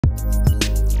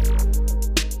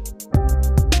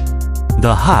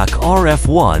The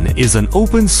HackRF is an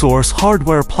open-source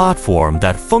hardware platform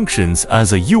that functions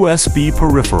as a USB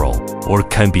peripheral or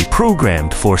can be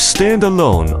programmed for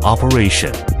standalone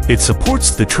operation. It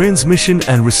supports the transmission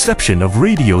and reception of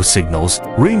radio signals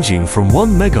ranging from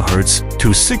 1 MHz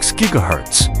to 6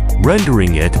 GHz,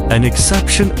 rendering it an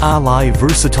exceptionally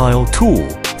versatile tool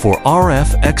for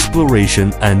RF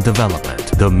exploration and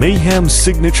development. The Mayhem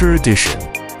Signature Edition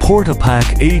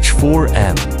Portapack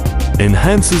H4M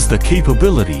enhances the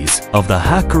capabilities of the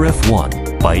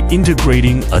HackRF by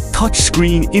integrating a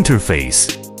touchscreen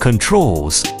interface,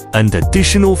 controls, and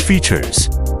additional features.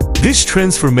 This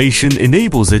transformation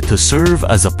enables it to serve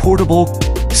as a portable,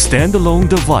 standalone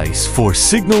device for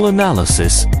signal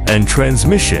analysis and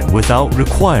transmission without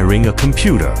requiring a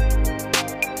computer.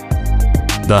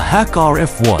 The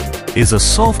HackRF is a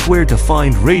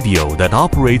software-defined radio that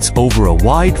operates over a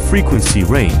wide frequency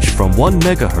range from 1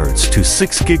 MHz to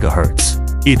 6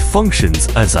 GHz. It functions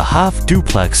as a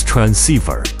half-duplex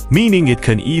transceiver, meaning it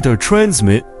can either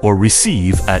transmit or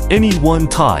receive at any one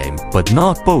time, but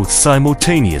not both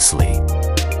simultaneously.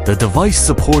 The device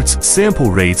supports sample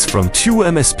rates from 2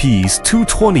 MSPs to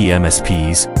 20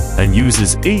 MSPs and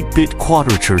uses 8-bit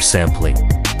quadrature sampling,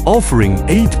 offering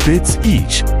 8 bits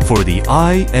each for the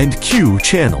I and Q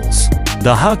channels.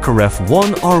 The HackRF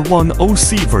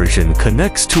R1OC version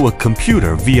connects to a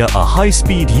computer via a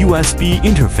high-speed USB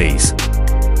interface,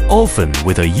 often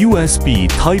with a USB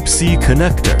Type-C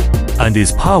connector, and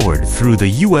is powered through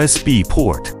the USB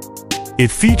port. It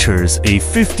features a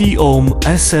 50-ohm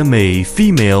SMA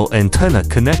female antenna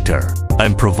connector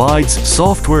and provides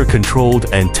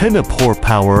software-controlled antenna port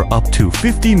power up to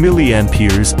 50 mA at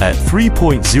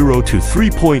 3.0 to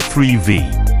 3.3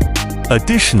 V.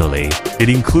 Additionally, it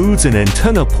includes an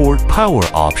antenna port power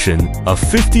option of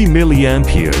 50 mA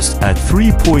at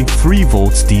 3.3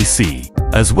 volts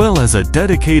DC, as well as a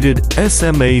dedicated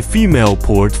SMA female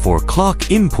port for clock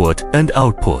input and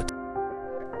output.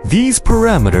 These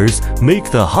parameters make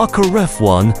the HackRF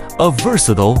a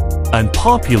versatile and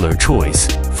popular choice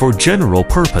for general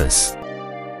purpose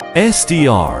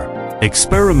SDR,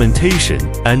 experimentation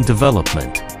and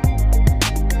development.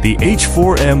 The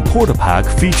H4M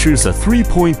Portapack features a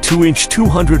 3.2-inch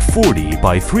 240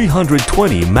 by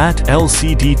 320 matte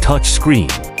LCD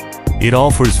touchscreen. It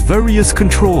offers various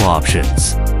control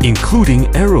options,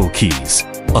 including arrow keys,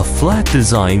 a flat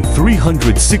design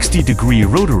 360-degree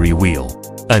rotary wheel,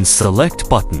 and select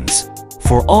buttons.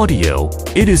 For audio,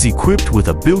 it is equipped with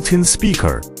a built-in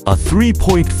speaker, a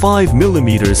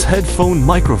 3.5mm headphone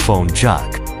microphone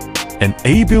jack, and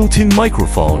a built-in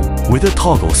microphone with a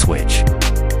toggle switch.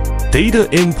 Data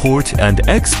import and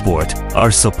export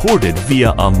are supported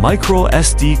via a micro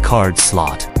SD card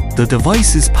slot. The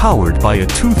device is powered by a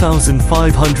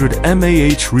 2500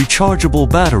 mAh rechargeable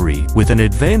battery with an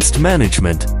advanced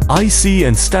management, IC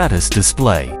and status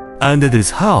display, and it is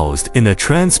housed in a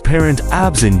transparent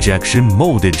ABS injection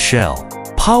molded shell.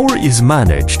 Power is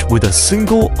managed with a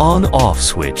single on-off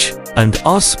switch and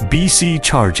USB-C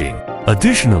charging.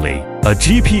 Additionally, a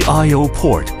GPIO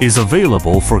port is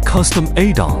available for custom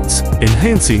add-ons,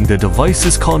 enhancing the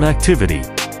device's connectivity,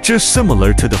 just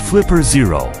similar to the Flipper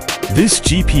Zero. This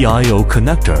GPIO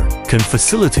connector can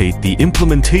facilitate the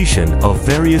implementation of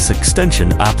various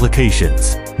extension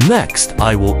applications. Next,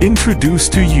 I will introduce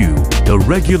to you the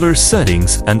regular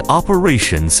settings and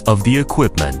operations of the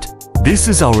equipment. This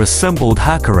is our assembled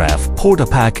HackRF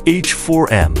Portapack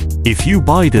H4M. If you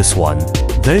buy this one,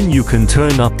 then you can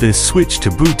turn up this switch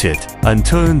to boot it and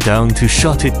turn down to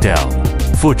shut it down.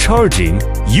 For charging,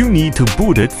 you need to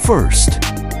boot it first.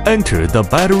 Enter the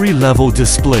battery level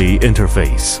display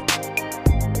interface.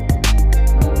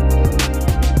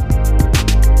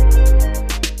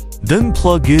 Then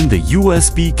plug in the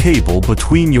USB cable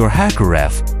between your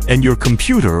HackRF and your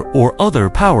computer or other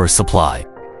power supply.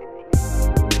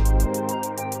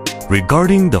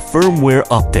 Regarding the firmware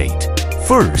update,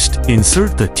 first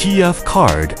insert the TF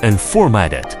card and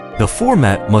format it. The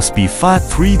format must be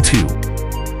FAT32.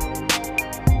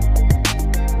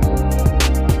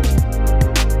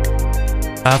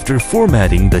 After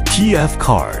formatting the TF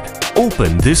card,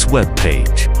 open this web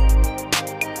page.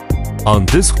 On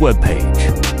this web page,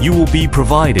 you will be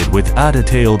provided with a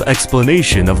detailed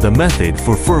explanation of the method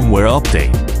for firmware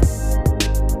update.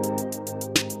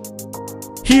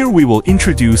 Here we will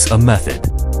introduce a method.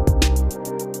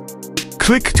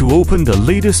 Click to open the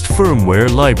latest firmware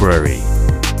library.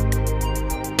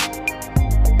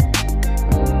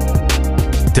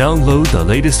 Download the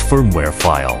latest firmware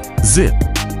file, zip.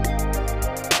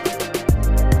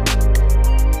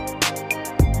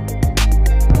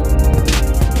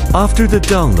 After the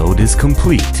download is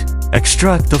complete,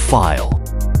 extract the file.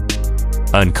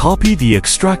 and copy the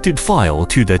extracted file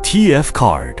to the TF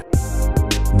card.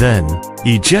 Then,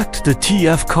 eject the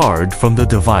TF card from the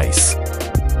device.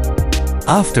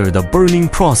 After the burning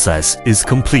process is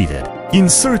completed,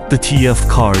 insert the TF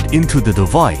card into the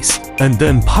device and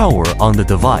then power on the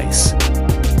device.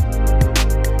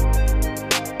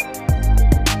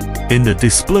 In the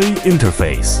display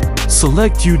interface,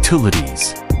 select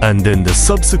Utilities, and then the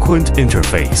subsequent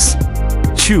interface.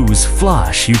 Choose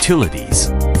Flash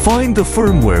Utilities. Find the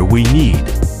firmware we need,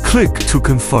 click to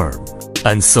confirm,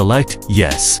 and select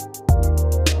Yes.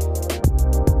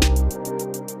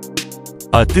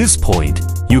 At this point,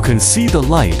 you can see the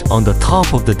light on the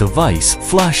top of the device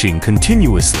flashing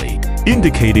continuously,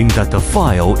 indicating that the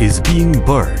file is being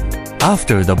burned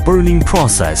after the burning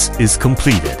process is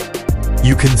completed.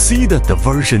 You can see that the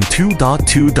version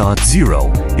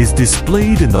 2.2.0 is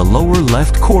displayed in the lower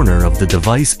left corner of the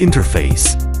device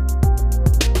interface.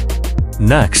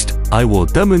 Next, I will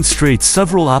demonstrate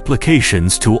several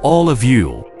applications to all of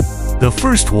you. The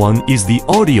first one is the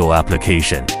audio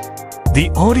application. The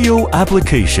audio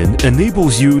application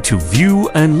enables you to view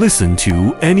and listen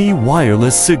to any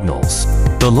wireless signals.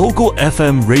 The local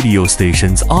FM radio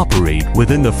stations operate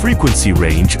within the frequency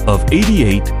range of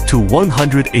 88 to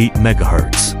 108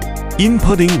 MHz.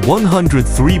 Inputting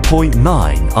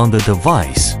 103.9 on the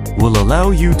device will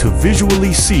allow you to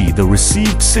visually see the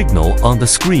received signal on the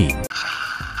screen.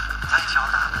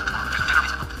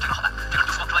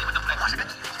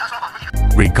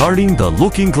 Regarding the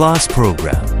Looking Glass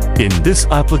program, in this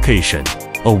application,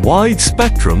 a wide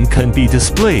spectrum can be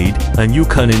displayed and you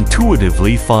can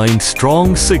intuitively find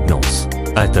strong signals.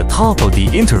 At the top of the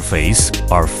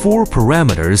interface are 4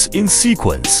 parameters in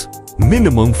sequence: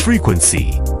 minimum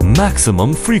frequency,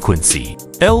 maximum frequency,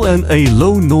 LNA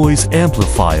low noise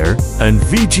amplifier, and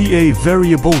VGA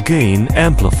variable gain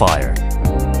amplifier.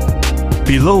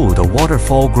 Below the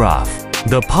waterfall graph,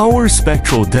 the power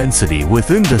spectral density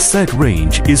within the set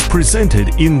range is presented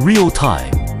in real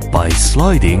time by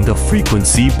sliding the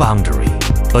frequency boundary,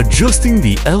 adjusting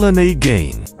the LNA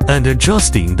gain, and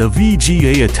adjusting the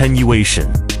VGA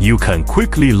attenuation. You can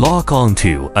quickly lock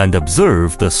onto and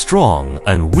observe the strong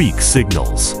and weak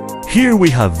signals. Here we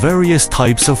have various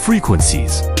types of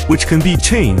frequencies, which can be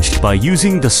changed by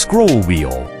using the scroll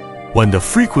wheel. When the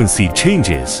frequency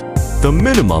changes, the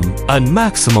minimum and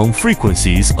maximum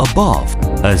frequencies above,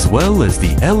 as well as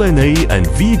the LNA and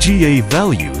VGA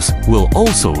values, will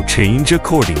also change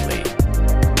accordingly.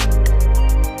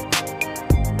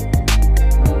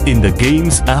 In the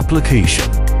games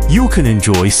application, you can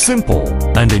enjoy simple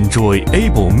and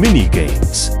enjoyable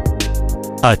mini-games.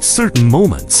 At certain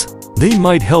moments, they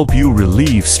might help you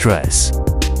relieve stress.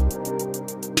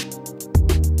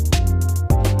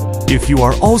 If you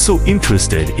are also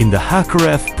interested in the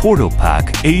HackRF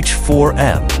Portapack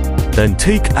H4M, then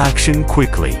take action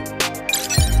quickly.